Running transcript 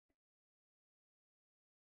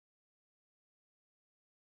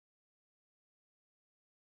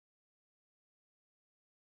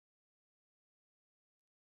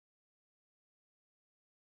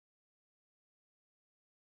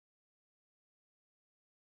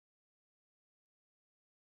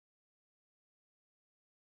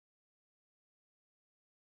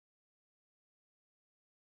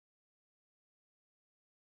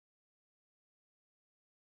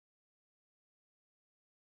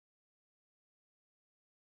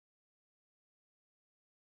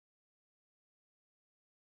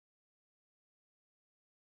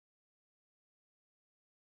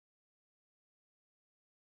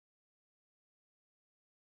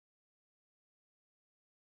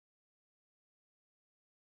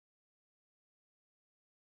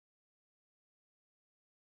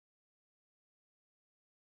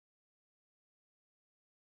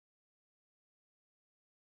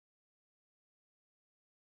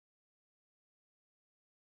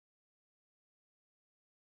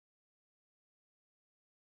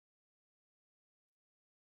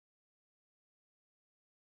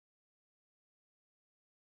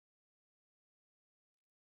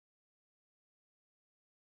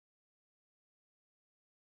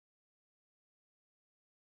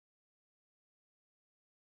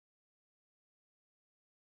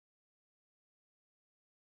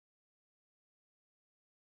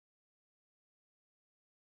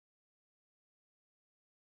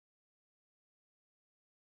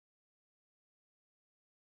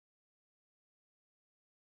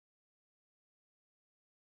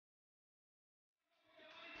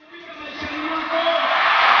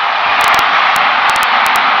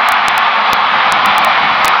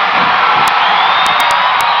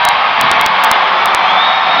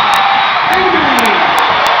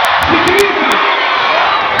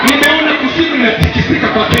Sika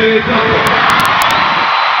kwa kelele zako.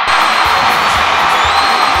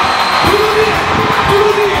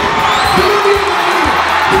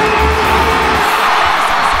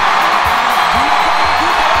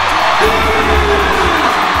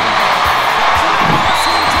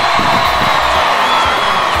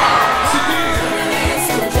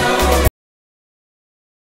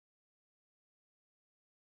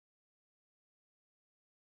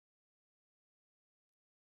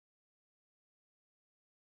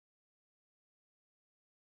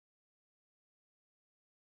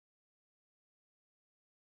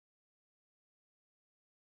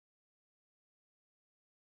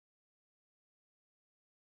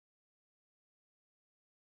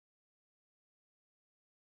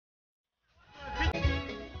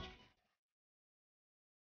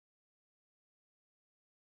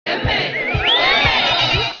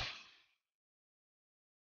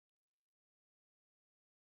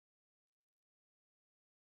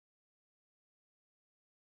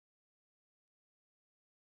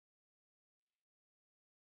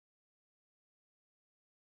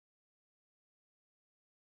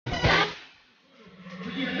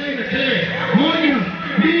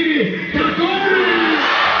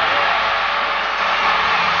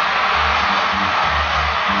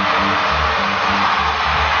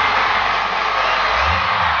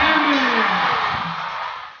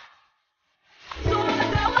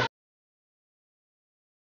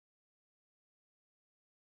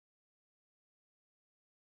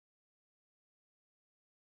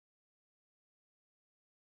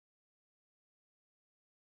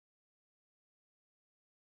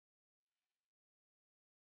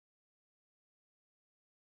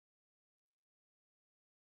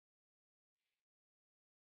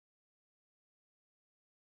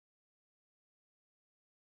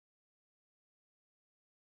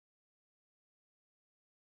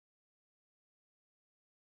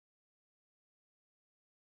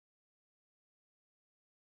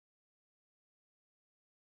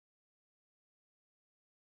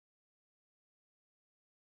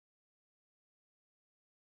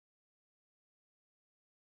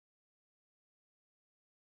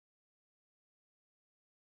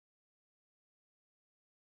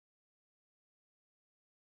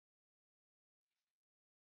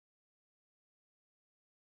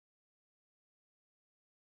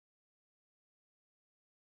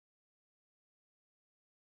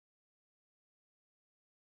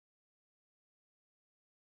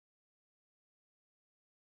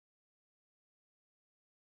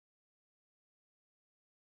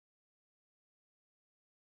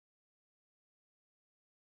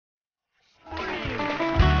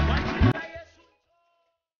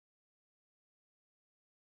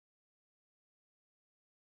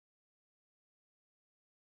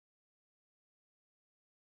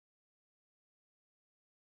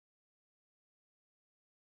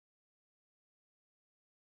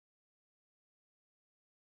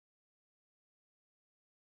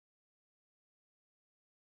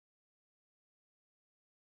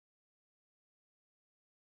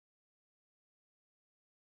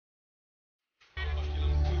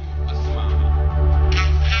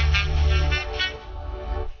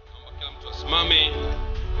 Mame,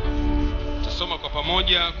 tusoma kwa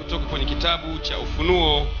pamoja kutoka kwenye kitabu cha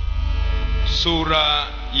Ufunuo sura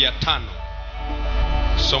ya 5.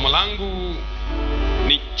 Somo langu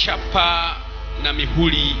ni chapa na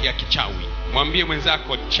mihuri ya kichawi. Mwambie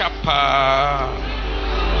mwenzako chapa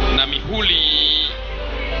na mihuri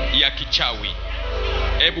ya kichawi.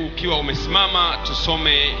 Hebu ukiwa umesimama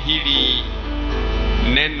tusome hili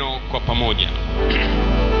neno kwa pamoja.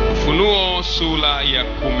 Ufunuo sura ya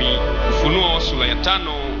 10, Ufunuo sura ya 5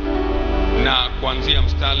 na kuanzia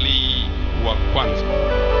mstari wa 1.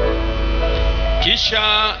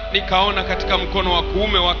 Kisha nikaona katika mkono wa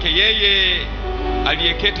kuume wake yeye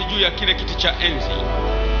aliyeketi juu ya kile kiti cha enzi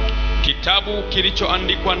kitabu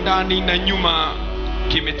kilichoandikwa ndani na nyuma,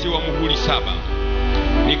 kimetiwa muhuri 7.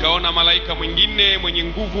 Nikaona malaika mwingine mwenye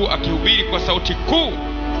nguvu akihubiri kwa sauti kuu,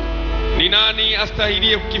 ni nani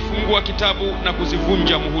astahilie kukifungua kitabu na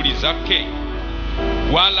kuzivunja muhuri zake?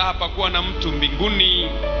 Wala hapakuwa na mtu mbinguni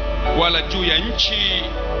wala juu ya nchi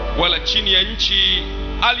wala chini ya nchi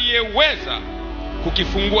aliyeweza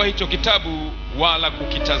kukifungua hicho kitabu wala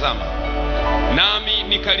kukitazama. Nami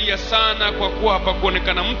nikalia sana, kwa kuwa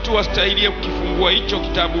hapakuonekana mtu astahilie kukifungua hicho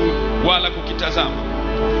kitabu wala kukitazama.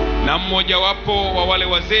 Na mmoja wapo wa wale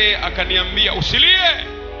wazee akaniambia, usilie,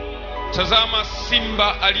 tazama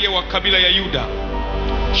simba aliye wa kabila ya Yuda,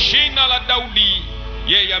 shina la Daudi,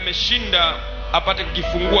 yeye ameshinda apate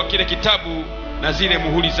kukifungua kile kitabu na zile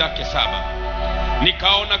muhuri zake 7.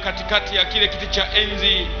 Nikaona katikati ya kile kiti cha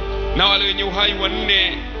enzi na wale wenye uhai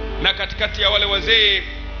wanne, na katikati ya wale wazee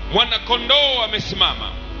mwana kondoo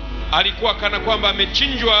amesimama. Alikuwa kana kwamba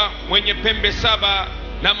amechinjwa, mwenye pembe 7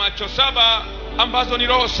 na macho 7, ambazo ni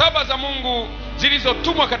roho 7 za Mungu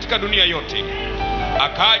zilizotumwa katika dunia yote.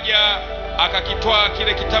 Akaja akakitwaa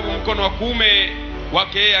kile kitabu mkono wa kuume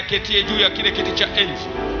wake aketie juu ya kile kiti cha enzi.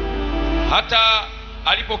 Hata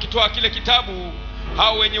alipokitwaa kile kitabu,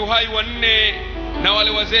 hao wenye uhai wanne na wale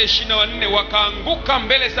wazee 24 wakaanguka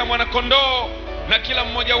mbele za mwana kondoo, na kila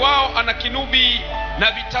mmoja wao ana kinubi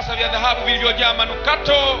na vitasa vya dhahabu vilivyojaa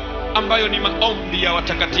manukato, ambayo ni maombi ya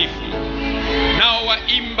watakatifu. Nao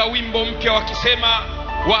waimba wimbo mpya wakisema,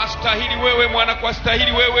 wastahili wewe mwana,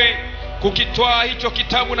 kwastahili wewe kukitwaa hicho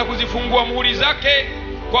kitabu na kuzifungua muhuri zake,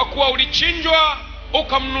 kwa kuwa ulichinjwa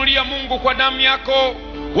ukamnunulia Mungu kwa damu yako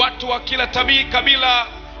watu wa kila tabia, kabila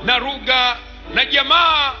na lugha na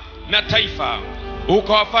jamaa na taifa,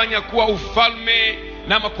 ukawafanya kuwa ufalme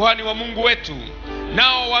na makuhani wa Mungu wetu,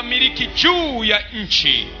 nao wamiliki juu ya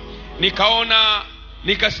nchi. Nikaona,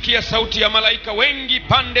 nikasikia sauti ya malaika wengi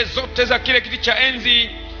pande zote za kile kiti cha enzi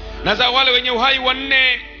na za wale wenye uhai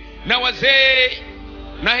wanne na wazee,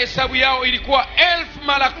 na hesabu yao ilikuwa 1000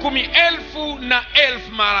 mara 10,000 na 1000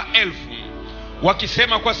 mara 1000,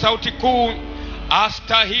 wakisema kwa sauti kuu,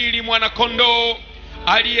 astahili mwana kondoo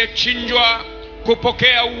aliyechinjwa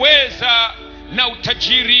kupokea uweza na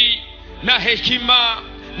utajiri na hekima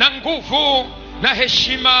na nguvu na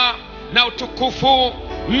heshima na utukufu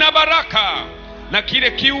na baraka. Na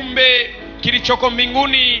kile kiumbe kilichoko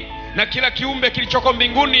mbinguni na kila kiumbe kilichoko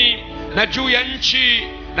mbinguni na juu ya nchi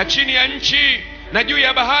na chini ya nchi na juu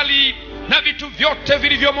ya bahari na vitu vyote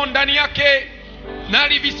vilivyomo ndani yake, na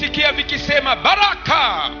alivisikia vikisema,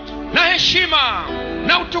 baraka na heshima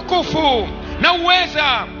na utukufu na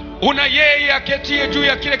uweza una yeye aketie juu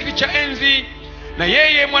ya kile kiti cha enzi na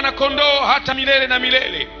yeye mwana kondoo hata milele na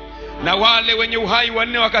milele. Na wale wenye uhai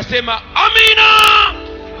wanne wakasema, amina.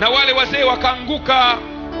 Na wale wazee wakaanguka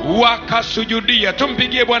wakasujudia.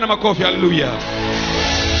 Tumpigie Bwana makofi. Haleluya,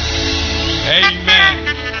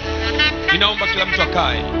 amen. Ninaomba kila mtu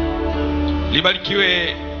akae.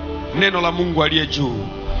 Libarikiwe neno la Mungu aliye juu.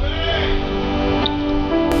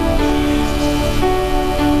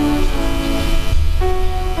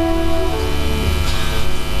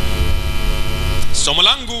 Somo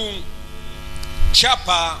langu,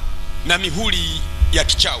 chapa na mihuri ya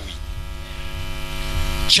kichawi.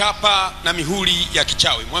 Chapa na mihuri ya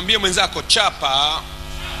kichawi. Mwambie mwenzako, chapa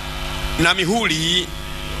na mihuri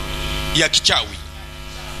ya kichawi.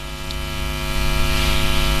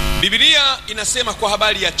 Biblia inasema kwa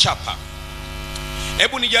habari ya chapa.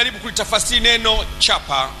 Hebu nijaribu kulitafasiri neno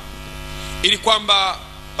chapa, ili kwamba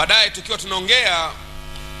baadaye tukiwa tunaongea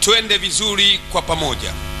tuende vizuri kwa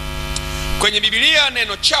pamoja. Kwenye Biblia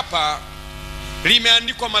neno chapa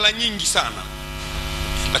limeandikwa mara nyingi sana,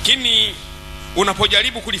 lakini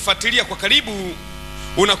unapojaribu kulifuatilia kwa karibu,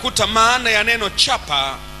 unakuta maana ya neno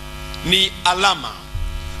chapa ni alama,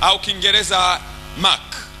 au Kiingereza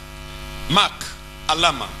mark,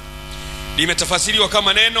 alama. Limetafasiriwa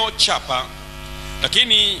kama neno chapa,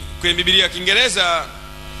 lakini kwenye Biblia ya Kiingereza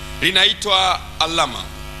linaitwa alama.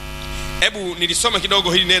 Hebu nilisoma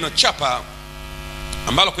kidogo hili neno chapa,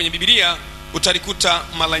 ambalo kwenye Biblia utalikuta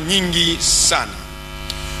mara nyingi sana.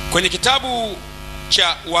 Kwenye kitabu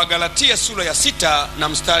cha Wagalatia sura ya 6 na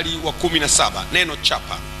mstari wa 17, neno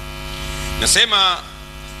chapa nasema,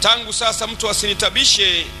 tangu sasa mtu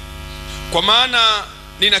asinitabishe, kwa maana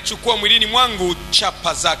ninachukua mwilini mwangu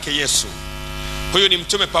chapa zake Yesu. Huyo ni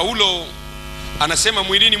mtume Paulo anasema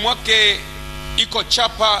mwilini mwake iko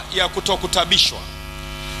chapa ya kutokutabishwa,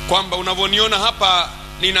 kwamba unavyoniona hapa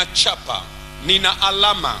nina chapa, nina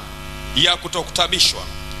alama ya kutokutabishwa.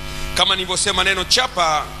 Kama nilivyosema, neno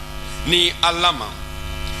chapa ni alama.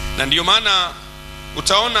 Na ndiyo maana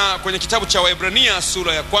utaona kwenye kitabu cha Waebrania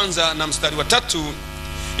sura ya 1 na mstari wa 3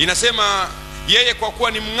 inasema, yeye kwa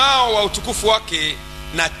kuwa ni mng'ao wa utukufu wake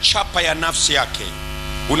na chapa ya nafsi yake.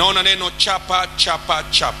 Unaona neno chapa, chapa,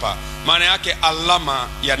 chapa, maana yake alama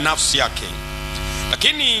ya nafsi yake.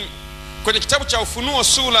 Lakini kwenye kitabu cha Ufunuo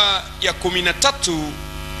sura ya 13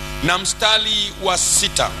 na mstari wa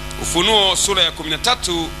 6, Ufunuo sura ya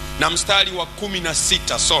 13 na mstari wa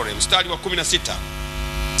 16, mstari wa 16,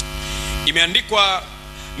 imeandikwa,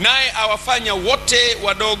 naye awafanya wote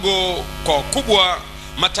wadogo kwa wakubwa,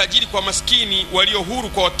 matajiri kwa maskini, walio huru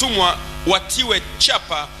kwa watumwa, watiwe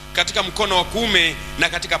chapa katika mkono wa kuume na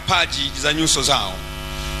katika paji za nyuso zao.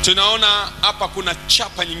 Tunaona hapa kuna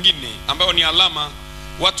chapa nyingine ambayo ni alama,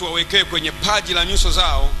 watu wawekewe kwenye paji la nyuso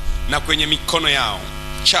zao na kwenye mikono yao,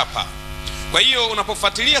 chapa. Kwa hiyo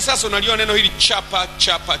unapofuatilia sasa unaliona neno hili chapa,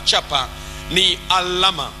 chapa, chapa ni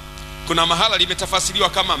alama. kuna mahala limetafasiriwa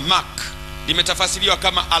kama mark, limetafasiriwa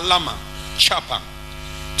kama alama, chapa.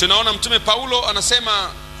 Tunaona mtume Paulo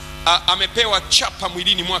anasema amepewa chapa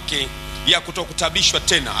mwilini mwake ya kutokutabishwa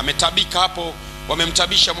tena. Ametabika hapo,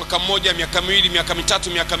 wamemtabisha mwaka mmoja, miaka miwili, miaka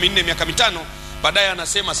mitatu, miaka minne, miaka mitano. Baadaye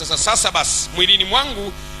anasema sasa basi mwilini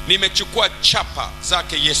mwangu nimechukua chapa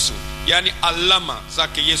zake Yesu, yani alama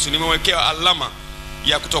zake Yesu, nimewekewa alama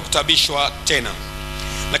ya kutokutabishwa tena.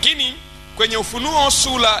 Lakini kwenye Ufunuo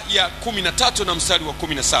sura ya 13 na mstari wa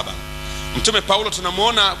 17, mtume Paulo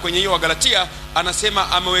tunamuona kwenye hiyo Wagalatia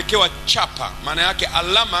anasema amewekewa chapa. Maana yake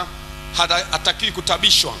alama hatakiwi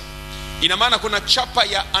kutabishwa. Ina maana kuna chapa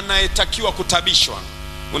ya anayetakiwa kutabishwa.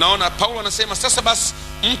 Unaona, Paulo anasema sasa basi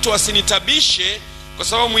mtu asinitabishe kwa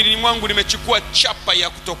sababu mwilini mwangu nimechukua chapa ya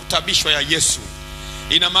kutokutabishwa ya Yesu.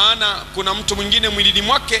 Ina maana kuna mtu mwingine mwilini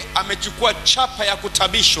mwake amechukua chapa ya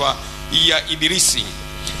kutabishwa ya Ibilisi.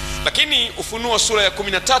 Lakini Ufunuo sura ya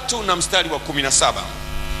 13 na mstari wa 17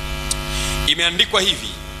 imeandikwa hivi: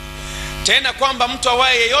 tena kwamba mtu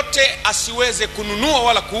awaye yeyote asiweze kununua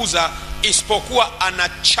wala kuuza isipokuwa ana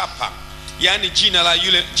chapa, yani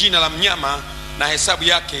jina la mnyama na hesabu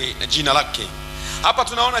yake na jina lake. Hapa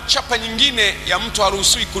tunaona chapa nyingine ya mtu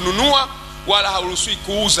haruhusiwi kununua wala haruhusiwi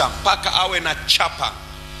kuuza mpaka awe na chapa.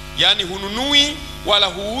 Yani hununui wala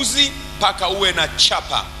huuzi mpaka uwe na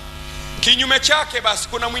chapa. Kinyume chake basi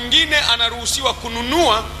kuna mwingine anaruhusiwa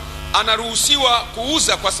kununua, anaruhusiwa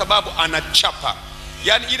kuuza kwa sababu ana chapa.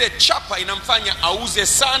 Yani ile chapa inamfanya auze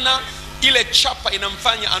sana, ile chapa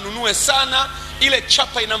inamfanya anunue sana, ile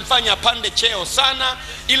chapa inamfanya apande cheo sana,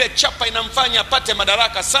 ile chapa inamfanya apate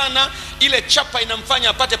madaraka sana, ile chapa inamfanya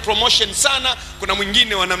apate promotion sana. Kuna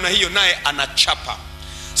mwingine wa namna hiyo naye ana chapa.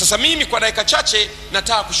 Sasa mimi kwa dakika chache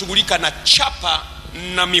nataka kushughulika na chapa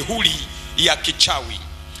na mihuri ya kichawi.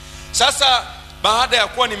 Sasa baada ya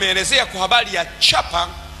kuwa nimeelezea kwa habari ya chapa,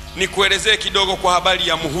 ni kuelezea kidogo kwa habari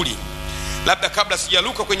ya muhuri. Labda kabla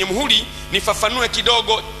sijaluka kwenye muhuri nifafanue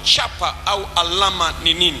kidogo chapa au alama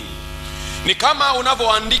ni nini. Ni kama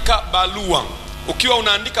unavyoandika barua. Ukiwa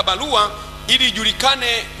unaandika barua ili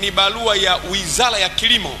ijulikane ni barua ya Wizara ya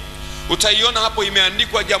Kilimo, utaiona hapo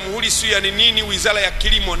imeandikwa Jamhuri sio ya nini, Wizara ya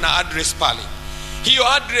Kilimo na address pale.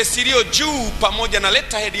 Hiyo address iliyo juu pamoja na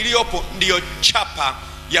letterhead iliyopo ndiyo chapa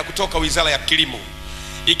ya kutoka Wizara ya Kilimo.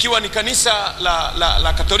 Ikiwa ni kanisa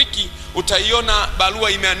la Katoliki, utaiona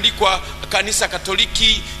barua imeandikwa Kanisa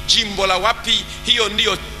Katoliki jimbo la wapi. Hiyo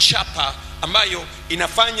ndiyo chapa ambayo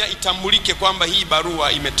inafanya itambulike kwamba hii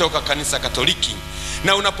barua imetoka Kanisa Katoliki.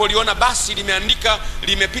 Na unapoliona basi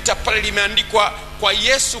limepita pale limeandikwa kwa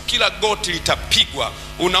Yesu kila goti litapigwa,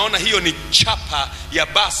 unaona hiyo ni chapa ya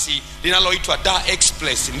basi linaloitwa Dar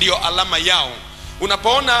Express, ndiyo alama yao.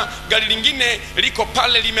 Unapoona gari lingine liko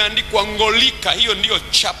pale limeandikwa Ngolika, hiyo ndiyo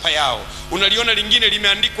chapa yao. Unaliona lingine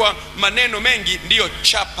limeandikwa maneno mengi, ndiyo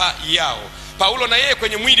chapa yao. Paulo na yeye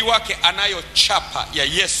kwenye mwili wake anayo chapa ya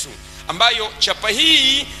Yesu, ambayo chapa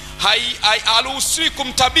hii haruhusiwi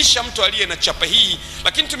kumtabisha mtu aliye na chapa hii.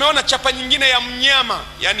 Lakini tumeona chapa nyingine ya mnyama,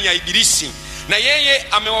 yani ya Ibilisi, na yeye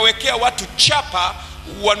amewawekea watu chapa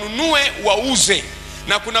wanunue wauze,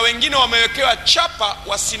 na kuna wengine wamewekewa chapa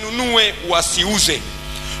wasinunue wasiuze.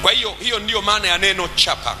 Kwa hiyo ndiyo maana ya neno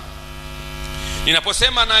chapa.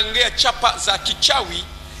 Ninaposema naongea chapa za kichawi,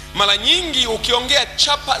 mara nyingi ukiongea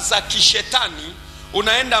chapa za kishetani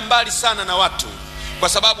unaenda mbali sana na watu, kwa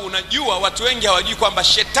sababu unajua watu wengi hawajui kwamba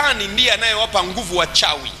shetani ndiye anayewapa nguvu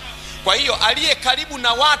wachawi. Kwa hiyo aliye karibu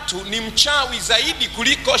na watu ni mchawi zaidi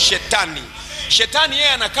kuliko shetani. Shetani yeye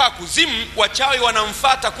anakaa kuzimu, wachawi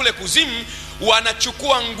wanamfuata kule kuzimu,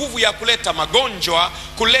 wanachukua nguvu ya kuleta magonjwa,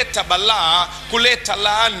 kuleta balaa, kuleta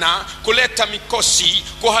laana, kuleta mikosi,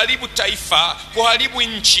 kuharibu taifa, kuharibu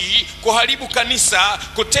nchi, kuharibu kanisa,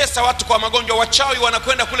 kutesa watu kwa magonjwa. Wachawi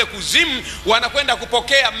wanakwenda kule kuzimu, wanakwenda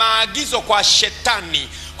kupokea maagizo kwa shetani.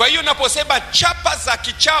 Kwa hiyo unaposema chapa za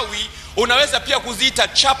kichawi, unaweza pia kuziita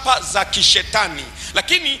chapa za kishetani.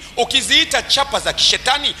 Lakini ukiziita chapa za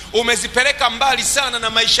kishetani, umezipeleka mbali sana na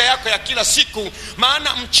maisha yako ya kila siku.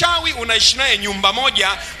 Maana mchawi unaishi naye nyumba moja,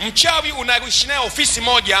 mchawi unaishi naye ofisi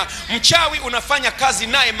moja, mchawi unafanya kazi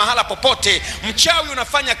naye mahala popote, mchawi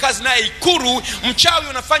unafanya kazi naye Ikulu, mchawi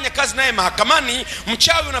unafanya kazi naye mahakamani,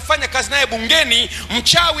 mchawi unafanya kazi naye bungeni.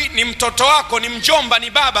 Mchawi ni mtoto wako, ni mjomba, ni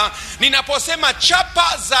baba. Ninaposema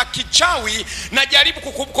chapa za kichawi, najaribu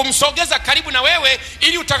kumsogeza karibu na wewe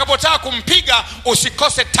ili utakapotaka kumpiga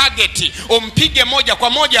usikose target, umpige moja kwa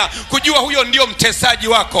moja, kujua huyo ndio mtesaji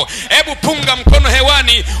wako. Hebu punga mkono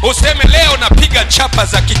hewani useme, leo napiga chapa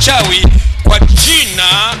za kichawi kwa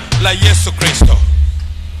jina la Yesu Kristo.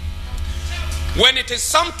 When it is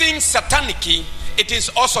something satanic, it is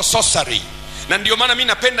also sorcery. Na ndio maana mimi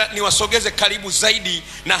napenda niwasogeze karibu zaidi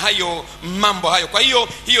na hayo mambo hayo. Kwa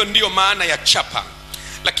hiyo ndio maana ya chapa.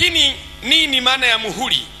 Lakini nini maana ya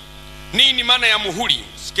muhuri? Nini maana ya muhuri?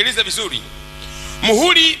 Sikiliza vizuri.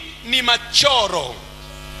 Muhuri ni machoro.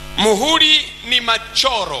 Muhuri ni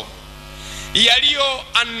machoro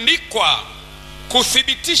yaliyoandikwa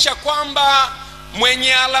kuthibitisha kwamba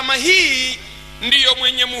mwenye alama hii ndiyo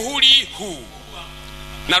mwenye muhuri huu.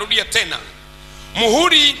 Narudia tena.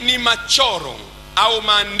 Muhuri ni machoro au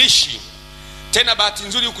maandishi. Tena bahati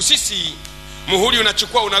nzuri huku sisi muhuri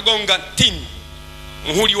unachukua unagonga tin.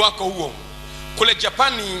 Muhuri wako huo. Kule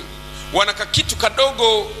Japani wanaka kitu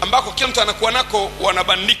kadogo ambako kila mtu anakuwa nako,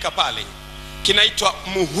 wanabandika pale. Kinaitwa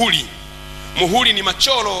muhuri. Muhuri ni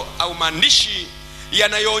machoro au maandishi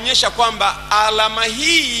yanayoonyesha kwamba alama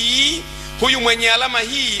hii, huyu mwenye alama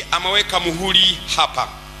hii ameweka muhuri hapa.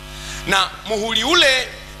 Na muhuri ule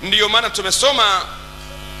ndiyo maana tumesoma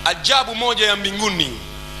ajabu moja ya mbinguni.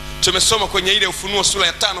 Tumesoma kwenye ile Ufunuo sura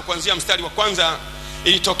ya 5 kuanzia mstari wa 1.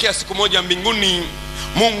 Ilitokea siku moja mbinguni,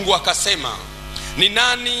 Mungu akasema, ni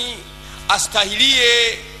nani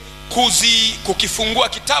astahilie kukifungua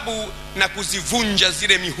kitabu na kuzivunja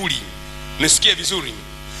zile mihuri? Nisikie vizuri.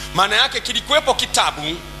 Maana yake kilikuwepo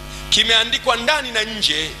kitabu kimeandikwa ndani na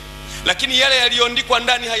nje, lakini yale yaliyoandikwa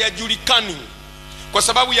ndani hayajulikani kwa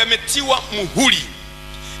sababu yametiwa muhuri.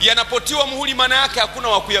 Yanapotiwa muhuri maana yake hakuna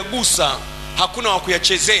wa kuyagusa, hakuna wa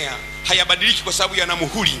kuyachezea, hayabadiliki kwa sababu yana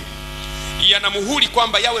muhuri. Yana muhuri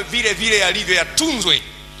kwamba yawe vile vile yalivyo, yatunzwe,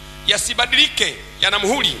 yasibadilike, yana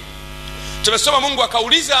muhuri. Tumesoma Mungu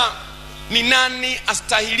akauliza, ni nani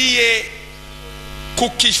astahilie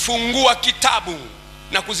kukifungua kitabu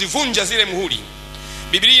na kuzivunja zile muhuri?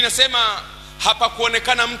 Biblia inasema hapa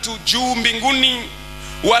kuonekana mtu juu mbinguni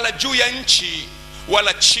wala juu ya nchi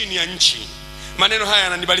wala chini ya nchi. Maneno haya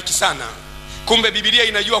yananibariki sana. Kumbe Biblia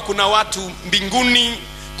inajua kuna watu mbinguni,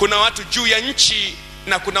 kuna watu juu ya nchi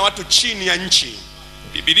na kuna watu chini ya nchi.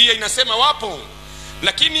 Biblia inasema wapo,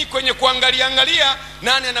 lakini kwenye kuangalia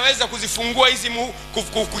nani anaweza kuzifungua hizi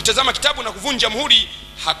kutazama kitabu na kuvunja muhuri,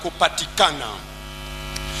 hakupatikana.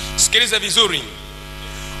 Sikiliza vizuri.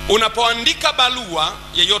 Unapoandika barua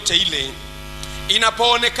yeyote ile,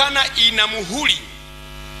 inapoonekana ina muhuri,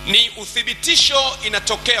 ni uthibitisho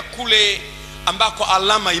inatokea kule ambako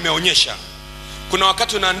alama imeonyesha. Kuna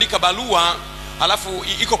wakati unaandika barua halafu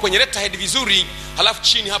iko kwenye letterhead vizuri, halafu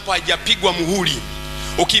chini hapo haijapigwa muhuri.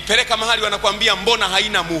 Ukipeleka mahali wanakuambia mbona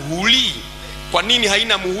haina muhuri? Kwa nini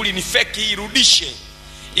haina muhuri? Ni fake, irudishe.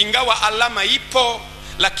 Ingawa alama ipo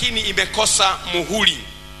lakini imekosa muhuri.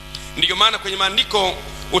 Ndiyo maana kwenye maandiko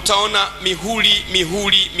utaona mihuri,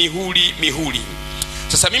 mihuri, mihuri, mihuri.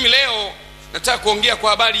 Sasa mimi leo nataka kuongea kwa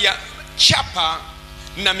habari ya chapa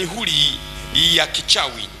na mihuri ya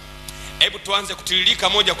kichawi. Hebu tuanze kutiririka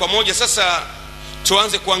moja kwa moja. Sasa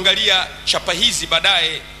tuanze kuangalia chapa hizi,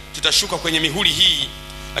 baadaye tutashuka kwenye mihuri hii.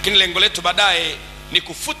 Lakini lengo letu baadaye ni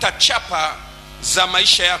kufuta chapa za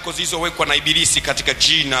maisha yako zilizowekwa na ibilisi katika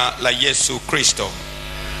jina la Yesu Kristo.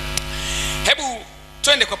 Hebu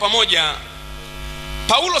twende kwa pamoja.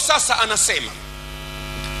 Paulo sasa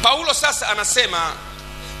anasema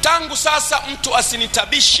tangu sasa mtu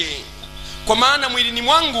asinitabishe, kwa maana mwilini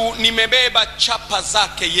mwangu nimebeba chapa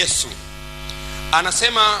zake Yesu.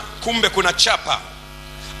 Anasema kumbe kuna chapa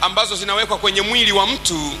ambazo zinawekwa kwenye mwili wa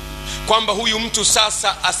mtu kwamba huyu mtu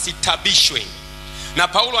sasa asitabishwe. Na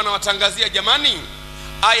Paulo anawatangazia, jamani,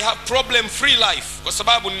 I have problem free life kwa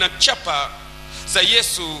sababu nina chapa za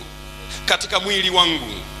Yesu katika mwili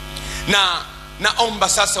wangu. Na naomba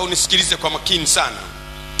sasa unisikilize kwa makini sana.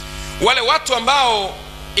 Wale watu ambao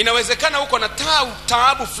inawezekana huko na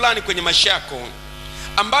taabu fulani kwenye maisha yako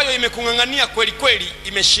ambayo imekungangania kweli kweli,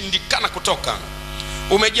 imeshindikana kutoka.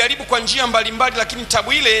 Umejaribu kwa njia mbalimbali lakini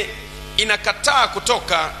taabu ile inakataa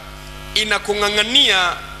kutoka,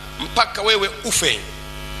 inakungangania mpaka wewe ufe.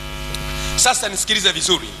 Sasa nisikilize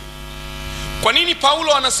vizuri. Kwa nini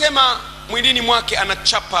Paulo anasema mwilini mwake ana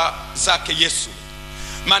chapa zake Yesu?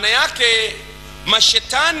 Maana yake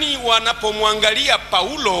mashetani wanapomwangalia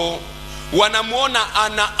Paulo wanamuona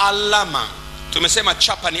ana alama. Tumesema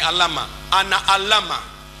chapa ni alama. Ana alama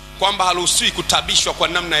kwamba haruhusiwi kutabishwa kwa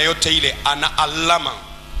namna yoyote ile, ana alama.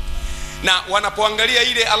 Na wanapoangalia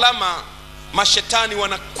ile alama, mashetani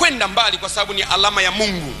wanakwenda mbali kwa sababu ni alama ya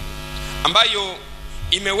Mungu ambayo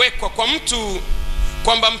imewekwa kwa mtu,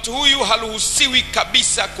 kwamba mtu huyu haruhusiwi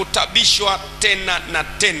kabisa kutabishwa tena na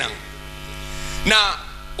tena. Na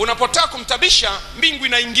unapotaka kumtabisha, mbingu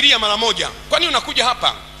inaingilia mara moja. Kwa nini unakuja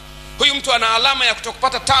hapa? Huyu mtu ana alama ya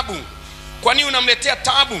kutokupata tabu. Kwa nini unamletea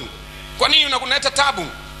tabu? Kwa nini unaleta tabu?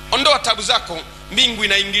 Ondoa tabu zako. Mbingu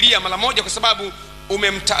inaingilia mara moja kwa sababu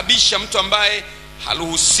umemtabisha mtu ambaye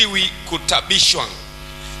haruhusiwi kutabishwa.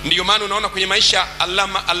 Ndiyo maana unaona kwenye maisha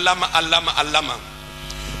alama.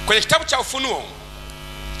 Kwenye kitabu cha Ufunuo,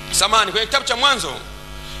 kwenye kitabu cha Mwanzo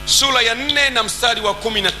sura ya 4 na mstari wa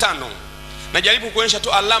 15, najaribu kuonyesha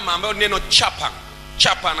tu alama ambayo neno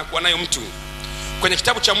chapa anakuwa nayo mtu. Kwenye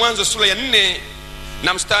kitabu cha Mwanzo sura ya 4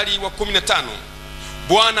 na mstari wa 15,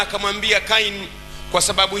 Bwana akamwambia Kaini, kwa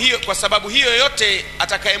sababu hiyo yote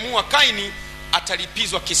atakayemua Kaini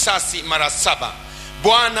atalipizwa kisasi mara 7.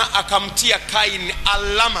 Bwana akamtia Kaini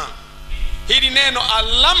alama. Hili neno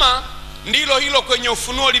alama ndilo hilo kwenye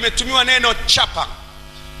Ufunuo limetumiwa neno chapa.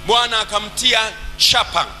 Bwana akamtia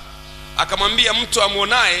chapa, akamwambia mtu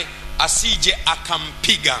amuonaye asije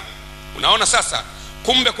akampiga. Unaona sasa,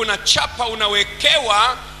 kumbe kuna chapa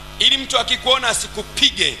unawekewa ili mtu akikuona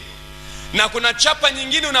asikupige, na kuna chapa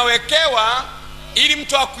nyingine unawekewa ili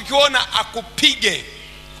mtu akikuona akupige.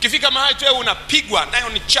 Ukifika mahali tu unapigwa, nayo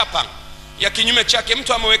ni chapa ya kinyume chake.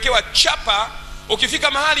 Mtu amewekewa chapa,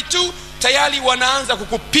 ukifika mahali tu tayari wanaanza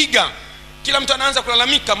kukupiga. Kila mtu anaanza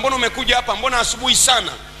kulalamika, mbona umekuja hapa, mbona asubuhi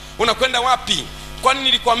sana, unakwenda wapi, kwani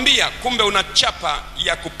nilikwambia? Kumbe una chapa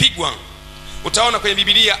ya kupigwa. Utaona kwenye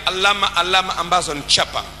Biblia alama ambazo ni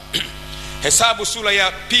chapa. Hesabu sura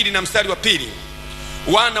ya 2 na mstari wa 2,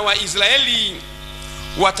 wana wa Israeli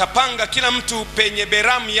watapanga kila mtu penye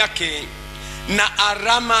beramu yake na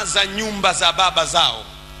alama za nyumba za baba zao.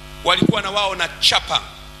 Walikuwa na wao na chapa.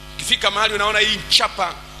 Ukifika mahali unaona hii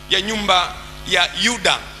chapa ya nyumba ya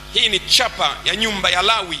Yuda, hii ni chapa ya nyumba ya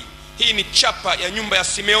Lawi, hii ni chapa ya nyumba ya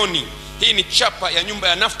Simeoni, hii ni chapa ya nyumba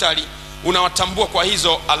ya Naftali. Unawatambua kwa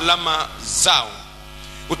hizo alama zao.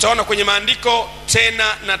 Utaona kwenye maandiko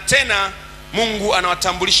tena na tena Mungu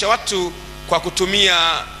anawatambulisha watu kwa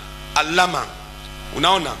kutumia alama.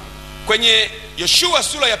 Unaona kwenye Yoshua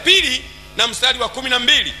sura ya 2 na mstari wa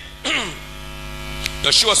 12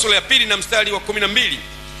 Yoshua sura ya 2 na mstari wa 12,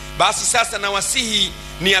 basi sasa nawasihi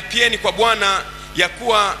niapieni kwa Bwana ya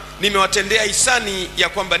kuwa nimewatendea hisani, ya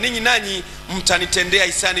kwamba ninyi nanyi mtanitendea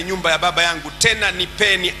hisani nyumba ya baba yangu, tena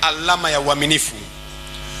nipeni alama ya uaminifu.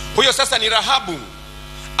 Huyo sasa ni Rahabu,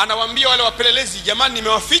 anawaambia wale wapelelezi, jamani,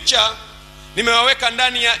 nimewaficha, nimewaweka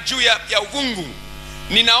ndani ya juu ya ugungu.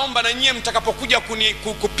 Ninaomba na nyie mtakapokuja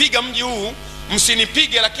kupiga mji huu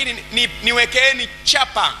msinipige, lakini niwekeeni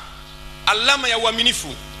chapa, alama ya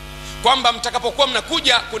uaminifu, kwamba mtakapokuwa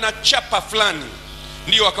mnakuja kuna chapa fulani.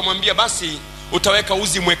 Ndio akamwambia, basi utaweka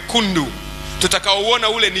uzi mwekundu, tutakaouona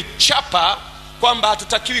ule ni chapa, kwamba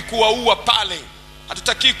hatutakiwi kuwaua pale,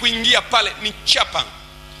 hatutakiwi kuingia pale, ni chapa.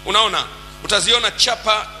 Unaona, utaziona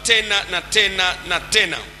chapa tena na tena na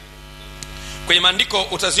tena kwenye maandiko,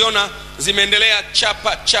 utaziona zimeendelea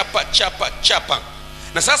chapa.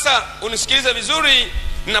 Na sasa unisikilize vizuri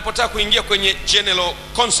ninapotaka kuingia kwenye general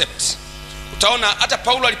concept. Utaona hata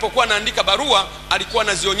Paulo alipokuwa anaandika barua alikuwa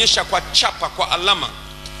anazionyesha kwa chapa, kwa alama.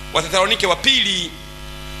 Wathesalonike wa 2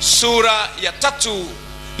 sura ya 3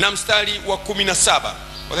 na mstari wa 17.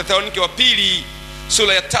 Wathesalonike wa 2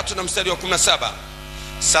 sura ya 3 na mstari wa 17.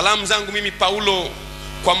 Salamu zangu mimi Paulo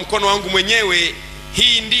kwa mkono wangu mwenyewe,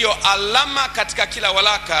 hii ndiyo alama katika kila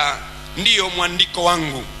waraka, ndiyo mwandiko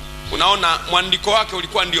wangu. Unaona, mwandiko wake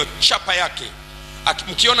ulikuwa ndiyo chapa yake.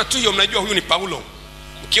 Mkiona tu hiyo mnajua huyu ni Paulo.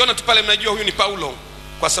 Mkiona tu pale mnajua huyu ni Paulo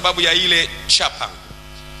kwa sababu ya ile chapa.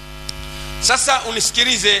 Sasa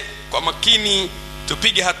unisikilize kwa makini,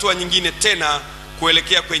 tupige hatua nyingine tena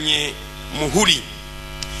kuelekea kwenye muhuri.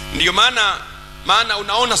 Ndiyo maana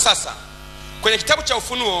unaona sasa kwenye kitabu cha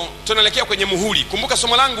Ufunuo tunaelekea kwenye muhuri. Kumbuka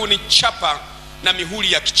somo langu ni chapa na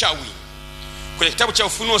mihuri ya kichawi. Kwenye kitabu cha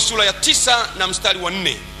Ufunuo sura ya 9 na mstari wa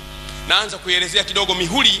 4 naanza kuelezea kidogo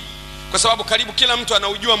mihuri, kwa sababu karibu kila mtu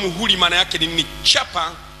anaujua muhuri maana yake ni nini,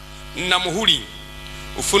 chapa na muhuri.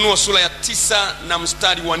 Ufunuo sura ya 9 na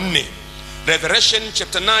mstari wa 4, Revelation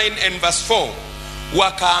chapter 9 and verse 4,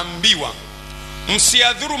 wakaambiwa,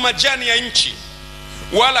 msiadhuru majani ya nchi,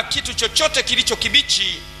 wala kitu chochote kilicho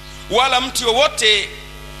kibichi, wala mti wowote,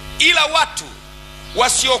 ila watu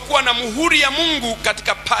wasiokuwa na muhuri ya Mungu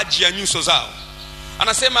katika paji ya nyuso zao.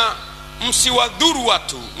 Anasema msiwadhuru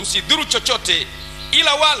watu, msidhuru chochote,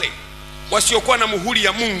 ila wale wasiokuwa na muhuri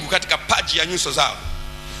ya Mungu katika paji ya nyuso zao.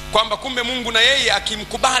 Kwamba kumbe Mungu na yeye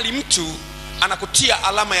akimkubali mtu anakutia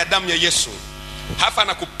alama ya damu ya Yesu, hapa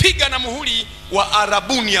anakupiga na muhuri wa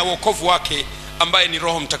arabuni ya wokovu wake ambaye ni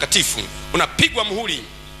Roho Mtakatifu. Unapigwa muhuri,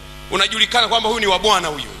 unajulikana kwamba huyu ni wa Bwana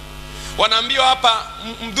huyu. Wanaambiwa hapa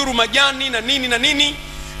mdhuru majani na nini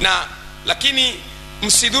lakini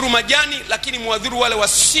msidhuru majani, lakini muadhuru wale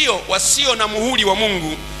wasio na muhuri wa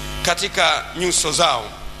Mungu katika nyuso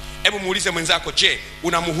zao. Hebu muulize mwenzako, je,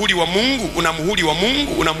 una muhuri wa Mungu? Una muhuri wa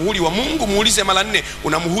Mungu? Una muhuri wa Mungu? Muulize mara 4,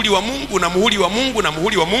 una muhuri wa Mungu? Una muhuri wa Mungu? Una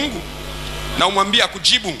muhuri wa Mungu? Na umwambie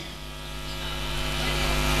akujibu.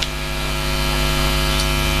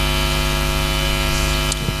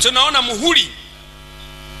 Tunaona muhuri.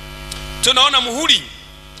 Tunaona muhuri.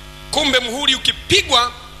 Kumbe muhuri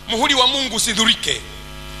ukipigwa, muhuri wa Mungu usidhurike.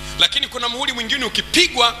 Lakini kuna muhuri mwingine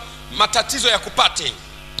ukipigwa, matatizo ya kupate.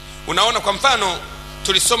 Unaona, kwa mfano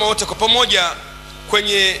tulisoma wote kwa pamoja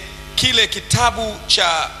kwenye kile kitabu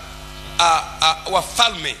cha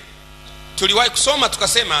Wafalme. Tuliwahi kusoma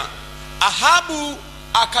tukasema Ahabu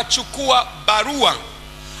akachukua barua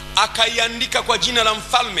akaiandika kwa jina la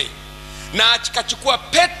mfalme, na akachukua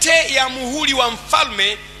pete ya muhuri wa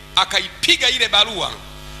mfalme akaipiga ile barua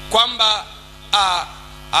kwamba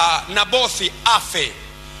Nabothi afe,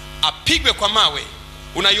 apigwe kwa mawe.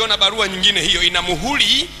 Unaiona barua nyingine hiyo ina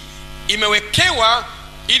muhuri, imewekewa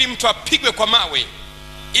ili mtu apigwe kwa mawe,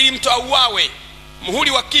 ili mtu auawe.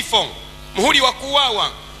 Muhuri wa kifo, muhuri wa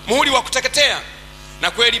kuuawa, muhuri wa kuteketea.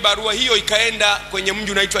 Na kweli barua hiyo ikaenda kwenye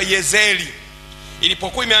mji unaitwa Yezeli.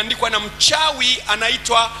 Ilipokuwa imeandikwa na mchawi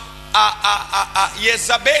anaitwa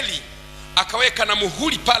Yezabeli, akaweka na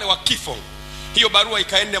muhuri pale wa kifo. Hiyo barua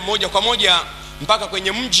ikaenda moja kwa moja mpaka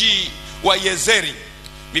kwenye mji wa Yezeli.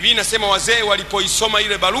 Biblia inasema wazee walipoisoma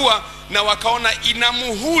ile barua na wakaona ina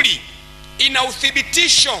muhuri, ina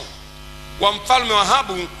uthibitisho wa mfalme wa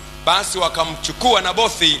Ahabu, basi wakamchukua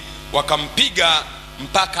Nabothi wakampiga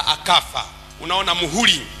mpaka akafa. Unaona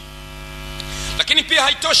muhuri. Lakini pia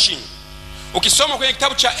haitoshi. Ukisoma kwenye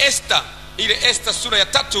kitabu cha Esther, ile Esther sura ya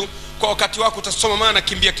 3, kwa wakati wako utasoma, maana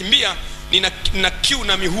kimbia nina kiu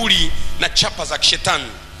na mihuri na chapa za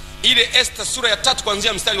kishetani. Ile Esther sura ya 3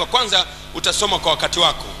 kuanzia mstari wa 1 utasoma kwa wakati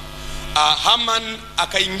wako. Haman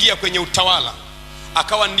akaingia kwenye utawala,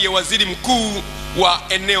 akawa ndiye waziri mkuu wa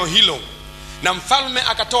eneo hilo, na mfalme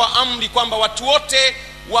akatoa amri kwamba watu wote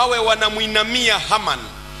wawe wanamuinamia Haman.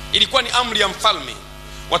 Ilikuwa ni amri ya mfalme.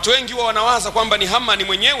 Watu wengi wao wanawaza kwamba ni Haman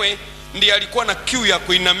mwenyewe ndiye alikuwa na kiu ya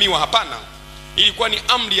kuinamiwa. Hapana, ilikuwa ni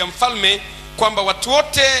amri ya mfalme kwamba watu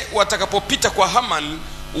wote watakapopita kwa Haman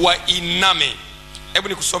wainame. Hebu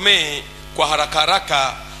nikusomee kwa haraka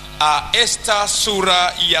haraka Esther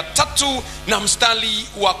sura ya 3 na mstari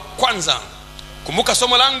wa 1. Kumbuka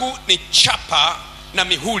somo langu ni chapa na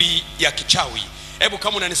mihuri ya kichawi. Hebu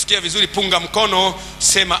kama unanisikia vizuri punga mkono,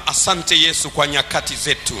 sema asante Yesu kwa nyakati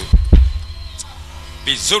zetu.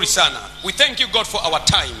 Vizuri sana. We thank you God for our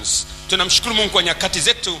times. Tunamshukuru Mungu kwa nyakati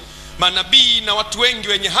zetu. Manabii na watu wengi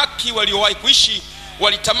wenye haki waliowahi kuishi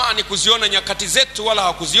walitamani kuziona nyakati zetu, wala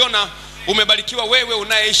hawakuziona. Umebarikiwa wewe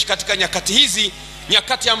unayeishi katika nyakati hizi,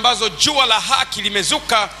 nyakati ambazo jua la haki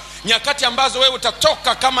limezuka, nyakati ambazo wewe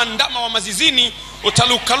utatoka kama ndama wa mazizini,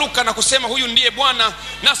 utalukaluka na kusema huyu ndiye Bwana,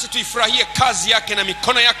 nasi tuifurahie kazi yake na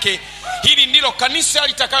mikono yake. Hili ndilo kanisa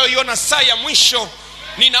litakayoiona saa ya mwisho.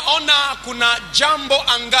 Ninaona kuna jambo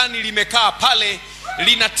angani limekaa pale,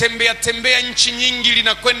 linatembea tembea nchi nyingi,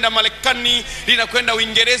 linakwenda Marekani, linakwenda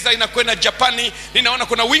Uingereza, linakwenda Japani. Ninaona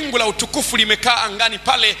kuna wingu la utukufu limekaa angani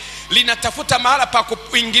pale, linatafuta mahala pa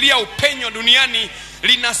kuingilia upenyo duniani.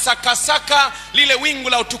 Linasakasaka lile wingu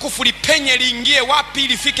la utukufu lipenye, liingie wapi,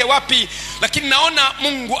 lifike wapi. Lakini naona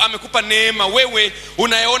Mungu amekupa neema, wewe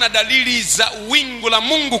unayeona dalili za wingu la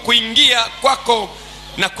Mungu kuingia kwako,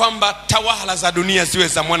 na kwamba tawala za dunia ziwe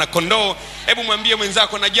za mwana kondoo. Hebu mwambie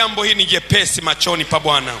mwenzako, na jambo hili ni jepesi machoni pa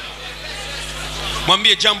Bwana.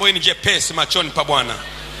 Mwambie jambo hili ni jepesi machoni pa Bwana.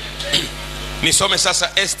 Nisome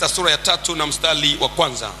sasa Esther sura ya 3 na mstari wa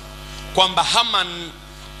 1, kwamba Haman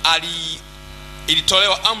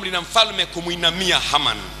ilitolewa amri na mfalme kumuinamia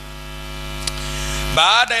Haman.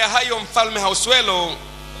 Baada ya hayo mfalme Ahasuero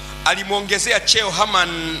alimuongezea cheo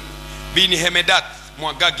Haman bin Hamedath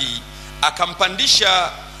Mwagagi,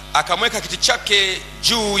 akampandisha, akamweka kiti chake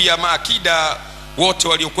juu ya maakida wote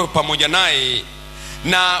waliokuwa pamoja naye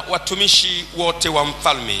na watumishi wote wa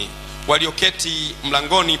mfalme walioketi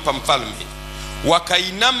mlangoni pa mfalme.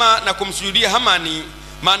 Wakainama na kumsujudia Hamani,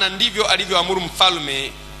 maana ndivyo alivyoamuru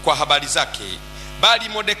mfalme kwa habari zake. Bali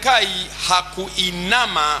Mordekai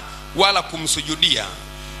hakuinama wala kumsujudia.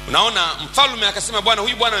 Unaona, mfalme akasema, bwana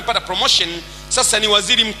huyu bwana amepata promotion, sasa ni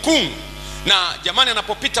waziri mkuu, na jamani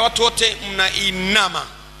anapopita watu wote mnainama.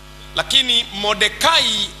 Lakini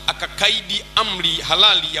Mordekai akakaidi amri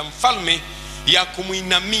halali ya mfalme ya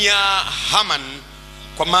kumuinamia Haman,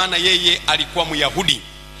 kwa maana yeye alikuwa Myahudi.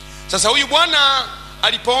 Sasa huyu bwana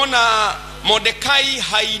alipoona Mordekai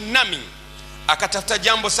hainami, akatafuta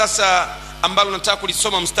jambo sasa ambalo nataka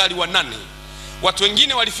kulisoma mstari wa 8. Watu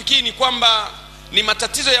wengine walifikiri ni kwamba ni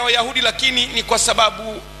matatizo ya Wayahudi, lakini ni kwa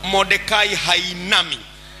sababu Mordekai hainami.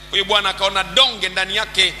 Huyu bwana akaona donge ndani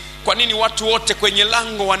yake. Kwa nini watu wote kwenye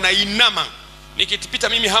lango wanainama? Nikitipita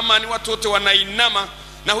mimi Hamani watu wote wanainama,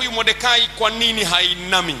 na huyu Mordekai kwa nini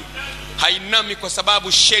hainami? Hainami kwa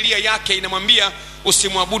sababu sheria yake inamwambia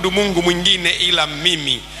usimwabudu Mungu mwingine ila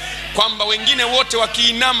mimi, kwamba wengine wote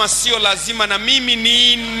wakiinama sio lazima na mimi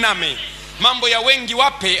niiname. Mambo ya wengi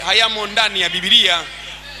wape hayamo ndani ya Biblia.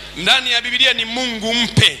 Ndani ya Biblia ni Mungu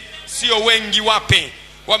mpe, sio wengi wape.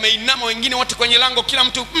 Wameinama wengine wote kwenye lango, kila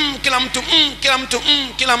mtu kila mtu kila mtu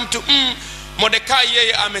kila mtu Mordekai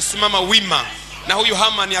yeye amesimama wima. Na huyu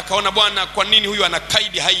Hamani akaona, bwana, kwa nini huyu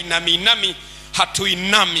anakaidi hainami?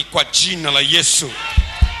 Hatuinami kwa jina la Yesu.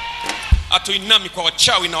 Hatuinami kwa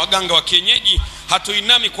wachawi na waganga wa kienyeji,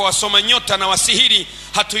 hatuinami kwa wasoma nyota na wasihiri,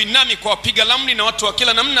 hatuinami kwa wapiga lamri na watu wa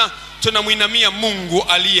kila namna. Tunamuinamia Mungu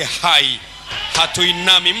aliye hai.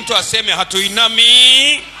 Hatuinami. Mtu aseme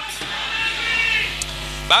hatuinami.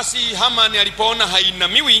 Basi Hamani alipoona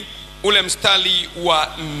hainamiwi, ule mstari wa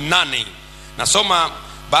 8 nasoma,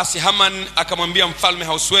 basi Haman akamwambia mfalme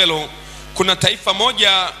Ahasuero, kuna taifa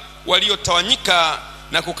moja waliotawanyika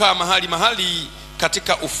na kukaa mahali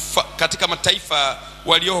katika mataifa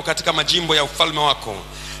walioko katika majimbo ya ufalme wako,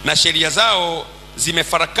 na sheria zao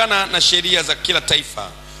zimefarakana na sheria za kila taifa,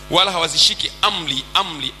 wala hawazishiki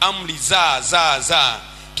amri za.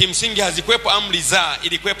 Kimsingi hazikuwepo amri za,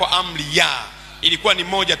 ilikuwepo amri ya. Ilikuwa ni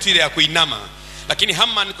moja tu, ile ya kuinama. Lakini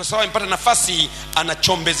Haman kwa sababu amepata nafasi,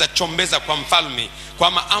 anachombeza kwa mfalme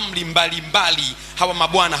kwa amri mbalimbali. Hawa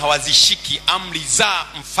mabwana hawazishiki amri za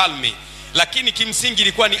mfalme, lakini kimsingi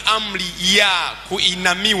ilikuwa ni amri ya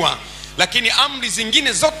kuinamiwa. Lakini amri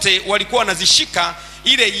zingine zote walikuwa wanazishika,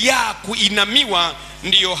 ile ya kuinamiwa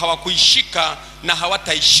ndiyo hawakuishika na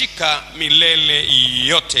hawataishika milele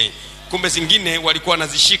yote. Kumbe zingine walikuwa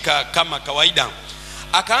wanazishika kama kawaida.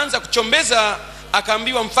 Akaanza kuchombeza,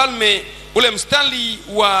 akaambiwa mfalme, ule mstari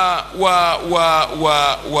wa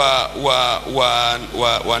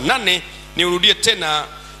 8 niurudie tena.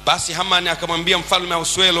 Basi Hamani akamwambia mfalme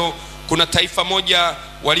Ahasuero, kuna taifa moja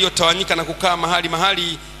waliotawanyika na kukaa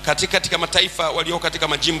mahali katika mataifa walio katika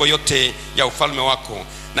majimbo yote ya ufalme wako,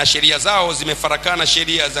 na sheria zao zimefarakana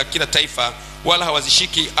sheria za kila taifa, wala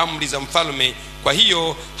hawazishiki amri za mfalme. Kwa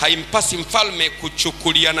hiyo haimpasi mfalme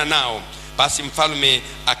kuchukuliana nao. Basi mfalme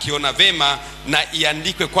akiona vema na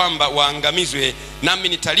iandikwe kwamba waangamizwe, nami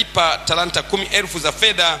nitalipa talanta 10,000 za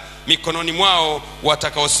fedha mikononi mwao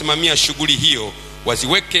watakaosimamia shughuli hiyo,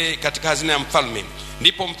 waziweke katika hazina ya mfalme.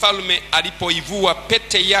 Ndipo mfalme alipoivua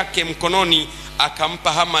pete yake mkononi,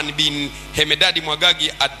 akampa Haman bin Hemedadi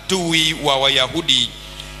Mwagagi, adui wa Wayahudi.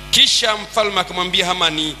 Kisha mfalme akamwambia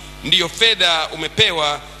Hamani, ndiyo fedha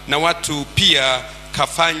umepewa, na watu pia,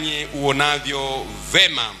 kafanye uonavyo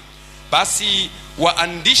vema. Basi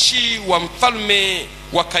waandishi wa mfalme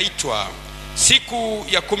wakaitwa siku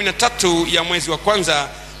ya 13 ya mwezi wa kwanza,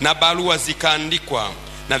 na barua zikaandikwa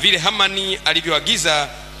na vile Hamani alivyoagiza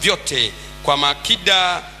vyote, kwa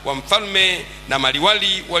maakida wa mfalme na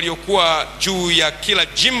maliwali waliokuwa juu ya kila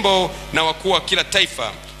jimbo na wakuu wa kila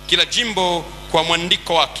taifa, kila jimbo kwa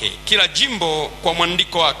mwandiko wake. Kila jimbo kwa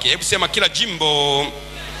mwandiko wake. Hebu sema kila jimbo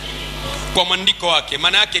kwa mwandiko wake.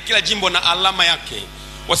 Maana yake kila jimbo na alama yake.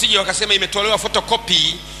 Wasije wakasema imetolewa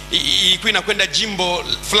photocopy ilikuwa inakwenda jimbo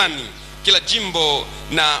fulani. Kila jimbo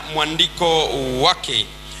na mwandiko wake,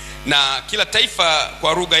 na kila taifa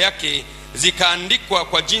kwa lugha yake, zikaandikwa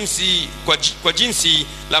kwa jinsi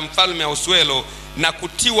la mfalme Ahasuero, na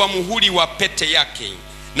kutiwa muhuri wa pete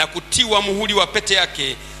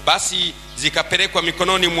yake. Basi zikapelekwa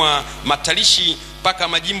mikononi mwa matalishi mpaka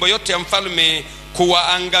majimbo yote ya mfalme,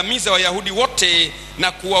 kuwaangamiza Wayahudi wote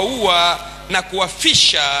na kuwaua na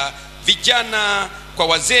kuwafisha vijana kwa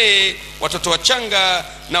wazee, watoto wachanga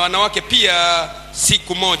na wanawake pia,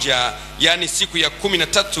 siku moja, yani siku ya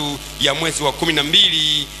 13 ya mwezi wa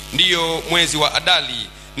 12, ndiyo mwezi wa Adali,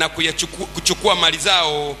 na kuchukua mali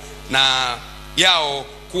zao na yao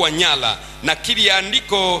kuwa nyala, na kili ya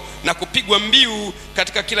andiko na kupigwa mbiu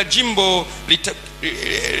katika kila jimbo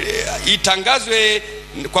itangazwe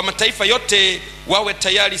kwa mataifa yote, wawe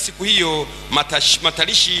tayari siku hiyo.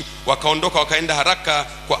 Matalishi wakaondoka wakaenda haraka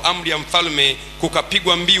kwa amri ya mfalme,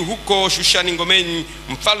 kukapigwa mbiu huko Shushani ngomeni.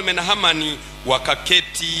 Mfalme na Hamani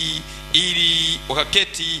wakaketi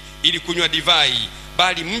ili kunywa divai,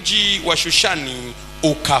 bali mji wa Shushani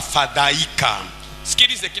ukafadhaika.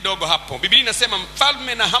 Sikilize kidogo hapo. Biblia inasema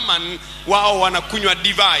mfalme na Haman wao wanakunywa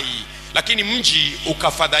divai, lakini mji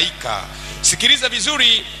ukafadhaika. Sikiliza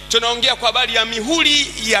vizuri, tunaongea kwa habari ya mihuri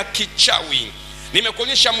ya kichawi.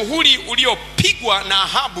 Nimekuonyesha muhuri uliopigwa na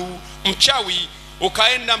Ahabu mchawi,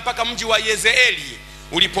 ukaenda mpaka mji wa Yezreeli.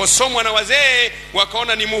 Uliposomwa na wazee,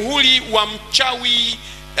 wakaona ni muhuri wa mchawi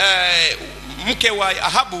mke wa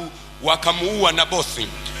Ahabu wakamuua Nabothi.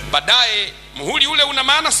 Baadaye muhuri ule una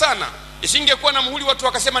maana sana. Isingekuwa na muhuri watu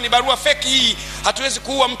wakasema ni barua feki hii, hatuwezi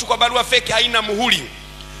kuua mtu kwa barua feki, haina muhuri.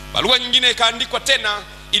 Barua nyingine ikaandikwa tena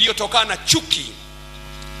iliyotokana na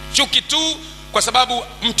chuki tu, kwa sababu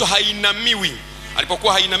mtu hainamiwi.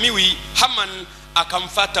 Alipokuwa hainamiwi, Haman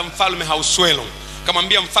akamfuata mfalme Ahasuero,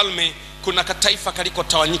 akamwambia mfalme, kuna kataifa kaliko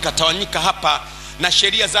tawanyika hapa, na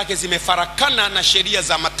sheria zake zimefarakana na sheria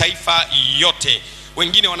za mataifa yote.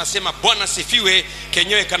 Wengine wanasema Bwana sifiwe,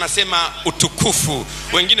 kenyewe kanasema utukufu.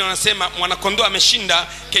 Wengine wanasema mwanakondoo ameshinda,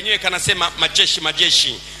 kenyewe kanasema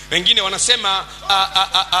majeshi. Wengine wanasema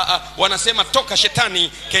wanasema toka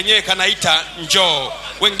shetani, kenyewe kanaita njoo.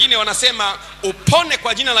 Wengine wanasema upone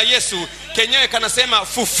kwa jina la Yesu, kenyewe kanasema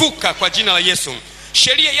fufuka kwa jina la Yesu.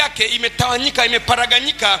 Sheria yake imetawanyika,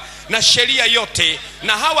 imeparaganyika na sheria yote,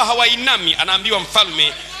 na hawa hawainami. Anaambiwa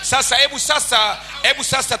mfalme, hebu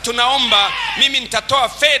sasa tunaomba, mimi nitatoa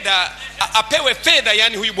fedha, apewe fedha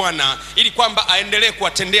yani huyu bwana, ili kwamba aendelee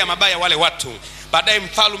kuwatendea mabaya wale watu. Baadaye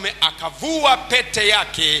mfalme akavua pete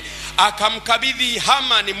yake, akamkabidhi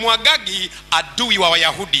Haman Mwagagi, adui wa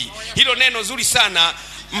Wayahudi. Hilo neno zuri sana.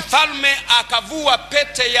 Mfalme akavua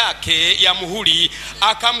pete yake ya muhuri,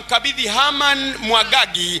 akamkabidhi Haman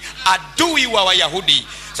Mwagagi, adui wa Wayahudi.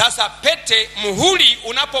 Sasa pete, muhuri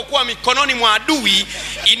unapokuwa mikononi mwa adui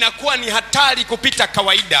inakuwa ni hatari kupita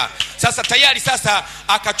kawaida. Sasa tayari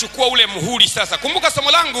akachukua ule muhuri. Sasa kumbuka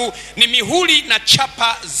somo langu ni mihuri na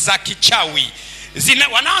chapa za kichawi.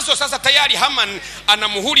 Wanazo sasa tayari. Haman ana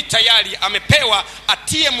muhuri tayari, amepewa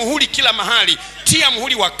atie muhuri kila mahali. Tia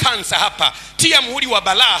muhuri wa kansa hapa, tia muhuri wa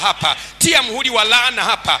balaa hapa, tia muhuri wa laana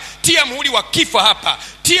hapa, tia muhuri wa kifo hapa,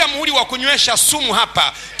 tia muhuri wa kunywesha sumu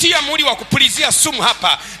hapa, tia muhuri wa kupulizia sumu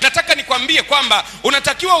hapa. Nataka nikwambie kwamba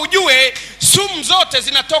unatakiwa ujue sumu zote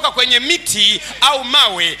zinatoka kwenye miti au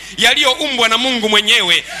mawe yaliyoumbwa na Mungu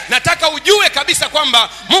mwenyewe. Nataka ujue kabisa kwamba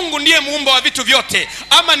Mungu ndiye muumba wa vitu vyote.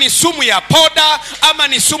 Ama ni sumu ya poda, ama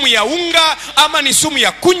ni sumu ya unga, ama ni sumu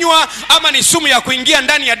ya kunywa, ama ni sumu ya kuingia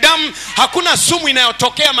ndani ya damu, hakuna sumu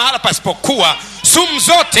inayotokea mahala pasipokuwa. Sumu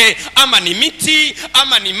zote ama ni miti,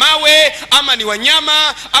 ama ni mawe, ama ni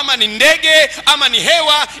wanyama, ama ni ndege, ama ni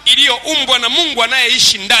hewa iliyoumbwa na Mungu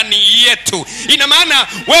anayeishi ndani yetu. Ina maana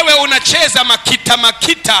wewe unacheza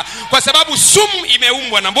makita, kwa sababu sumu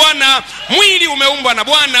imeumbwa na Bwana, mwili umeumbwa na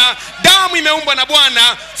Bwana, damu imeumbwa na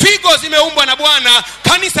Bwana, figo zimeumbwa na Bwana,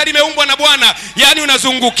 kanisa limeumbwa na Bwana. Yani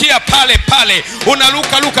unazungukia pale,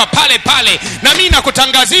 unaluka pale. Na mimi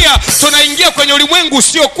nakutangazia tunaingia kwenye ulimwengu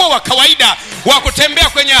usiokuwa wa kawaida wa kutembea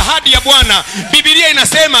kwenye ahadi ya Bwana. Biblia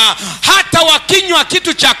inasema hata wakinywa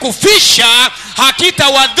kitu cha kufisha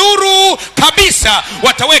hakitawadhuru kabisa.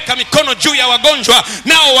 Wataweka mikono juu ya wagonjwa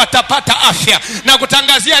nao watapata afya. Na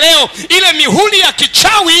kutangazia leo ile mihuri ya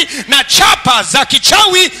kichawi na chapa za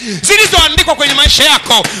kichawi zilizoandikwa kwenye maisha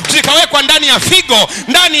yako, zikawekwa ndani ya figo,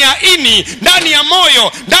 ndani ya ini, ndani ya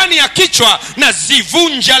moyo, ndani ya kichwa, na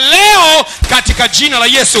zivunja leo katika jina la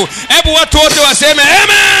Yesu. Hebu watu wote waseme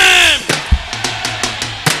amen.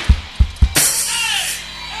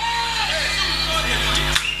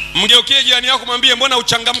 Mgeukie jirani yako, mwambie mbona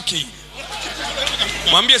uchangamki?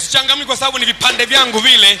 Mwambie sichangamki kwa sababu ni vipande vyangu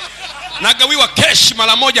vile. Nagawiwa cash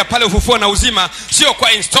mara moja pale Ufufuo na Uzima, sio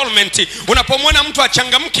kwa installment. Unapomwona mtu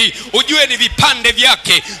achangamki, ujue ni vipande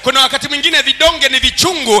vyake. Kuna wakati mwingine vidonge ni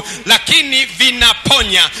vichungu lakini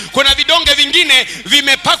vinaponya. Kuna vidonge vingine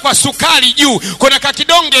vimepakwa sukari juu. Kuna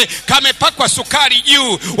kakidonge kamepakwa sukari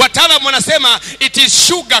juu. Wataalamu wanasema it is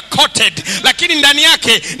sugar coated, lakini ndani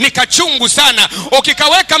yake ni kachungu sana.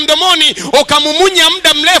 Ukikaweka mdomoni ukamumunya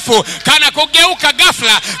muda mrefu, kana kugeuka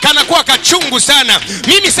ghafla, kana kuwa kachungu sana.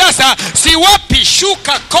 Mimi sasa siwapi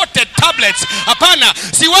sugar coated tablets. Hapana,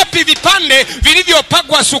 siwapi vipande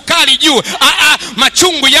vilivyopakwa sukari juu.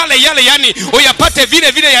 Machungu yale yani uyapate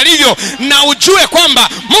vile yalivyo, na ujue kwamba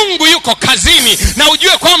Mungu yuko kazini, na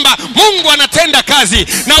ujue kwamba Mungu anatenda kazi,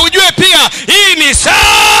 na ujue pia hii ni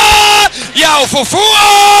saa ya ufufuo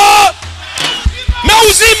na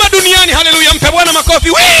uzima duniani. Haleluya, mpe Bwana makofi.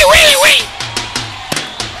 Wii.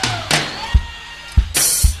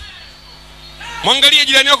 Mwangalie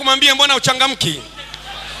jirani yako, mwambie mbona uchangamki?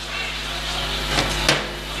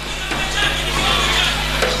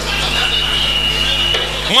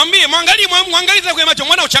 Mwangalie kwa macho,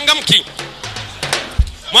 mbona uchangamki?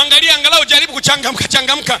 Mwangalie, angalau jaribu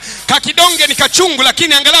kuchangamka. Kakidonge ni kachungu,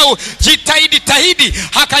 lakini angalau jitahidi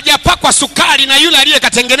hakajapakwa sukari, na yule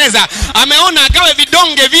aliyekatengeneza ameona agawe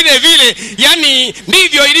vidonge vile. Yani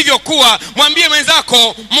ndivyo ilivyokuwa. Mwambie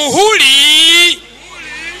mwenzako, muhuri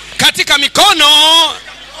katika mikono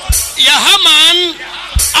ya Haman,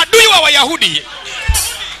 adui wa Wayahudi.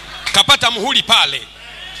 kapata muhuri pale,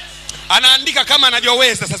 anaandika kama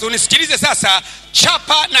anavyoweza. Sasa unisikilize sasa,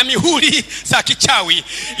 chapa na mihuri za kichawi,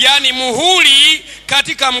 yani muhuri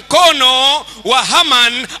katika mkono wa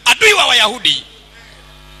Haman, adui wa Wayahudi.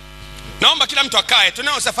 Naomba kila mtu akae,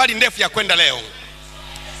 tunao safari ndefu ya kwenda leo.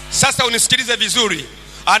 Sasa unisikilize vizuri,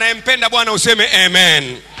 anayempenda Bwana useme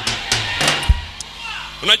amen.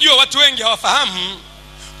 Unajua watu wengi hawafahamu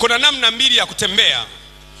kuna namna mbili ya kutembea.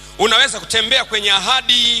 Unaweza kutembea kwenye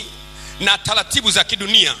ahadi na taratibu za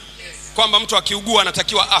kidunia, kwamba mtu akiugua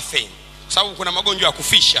anatakiwa afe kwa sababu kuna magonjwa ya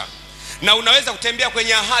kufisha, na unaweza kutembea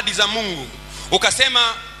kwenye ahadi za Mungu,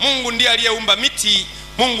 ukasema Mungu ndiye aliyeumba miti,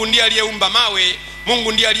 Mungu ndiye aliyeumba mawe,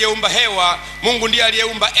 Mungu ndiye aliyeumba hewa, Mungu ndiye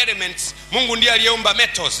aliyeumba elements, Mungu ndiye aliyeumba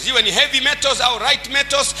metals, ziwe ni heavy metals au light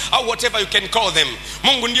metals au whatever you can call them.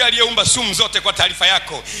 Mungu ndiye aliyeumba sumu zote. Kwa taarifa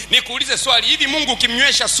yako nikuulize swali, hivi Mungu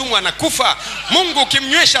ukimnywesha sumu anakufa? Mungu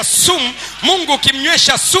ukimnywesha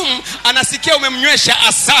sumu anasikia umemnywesha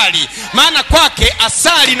asali, maana kwake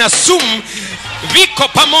asali na sumu viko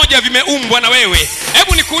pamoja, vimeumbwa na wewe.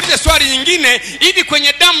 Hebu nikuulize swali nyingine, hivi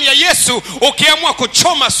kwenye damu ya Yesu ukiamua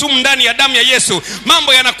kuchoma sumu ndani ya damu ya Yesu,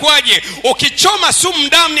 mambo yanakuaje? Ukichoma sumu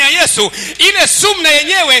ndani ya Yesu, ile sumu na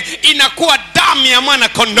yenyewe inakuwa damu ya mwana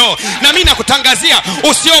kondoo. Na mimi nakutangazia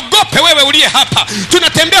usiogope wewe uliye hapa.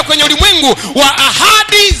 Tunatembea kwenye ulimwengu wa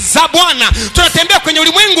ahadi za Bwana, tunatembea kwenye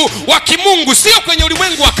ulimwengu wa kimungu, sio kwenye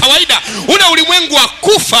ulimwengu wa kawaida, ule ulimwengu wa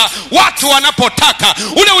kufa watu wanapotaka,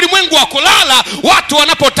 ule ulimwengu wa kulala watu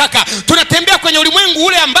wanapotaka. Tunatembea kwenye ulimwengu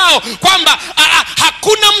ule ambao kwamba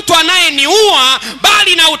hakuna mtu anayeniua,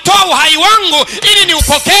 bali na utoa uhai wangu ili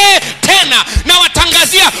niupokee tena. Na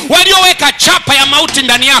watangazia walioweka chapa ya mauti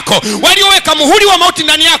ndani yako, walioweka muhuri wa mauti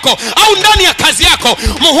ndani yako au ndani ya kazi yako,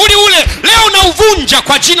 muhuri ule leo nauvunja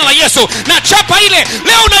kwa jina la Yesu, na chapa ile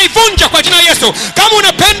leo naivunja kwa jina la Yesu. Kama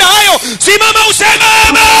unapenda hayo, simama useme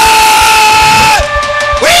amen.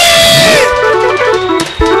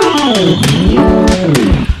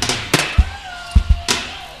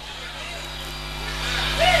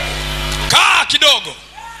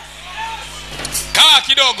 Kaa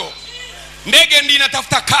kidogo. Ndege ndi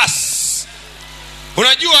inatafuta kasi.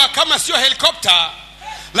 Unajua kama sio helikopta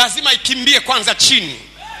lazima ikimbie kwanza chini.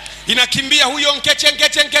 Inakimbia huyo nkeche.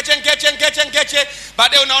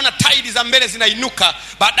 Baadaye unaona tairi za mbele zinainuka,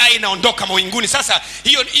 baadaye inaondoka mawinguni. Sasa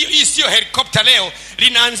hii sio helikopta leo,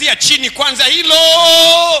 linaanzia chini kwanza hilo,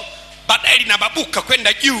 baadaye linababuka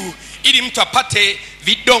kwenda juu ili mtu apate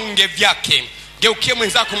vidonge vyake. Geukie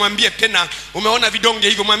mwenzako mwambie tena, umeona vidonge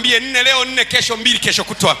hivyo, mwambie 4 leo, 4 kesho, 2 kesho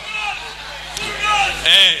kutwa.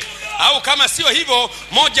 Au kama sio hivyo,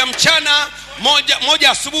 1 mchana, moja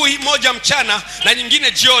asubuhi, 1 mchana na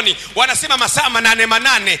nyingine jioni. Wanasema masaa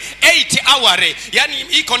 8 8 hours, yani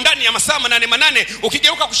iko ndani ya masaa 8.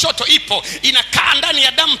 Ukigeuka kushoto ipo inakaa ndani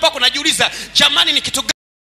ya damu mpaka unajiuliza, jamani ni kitu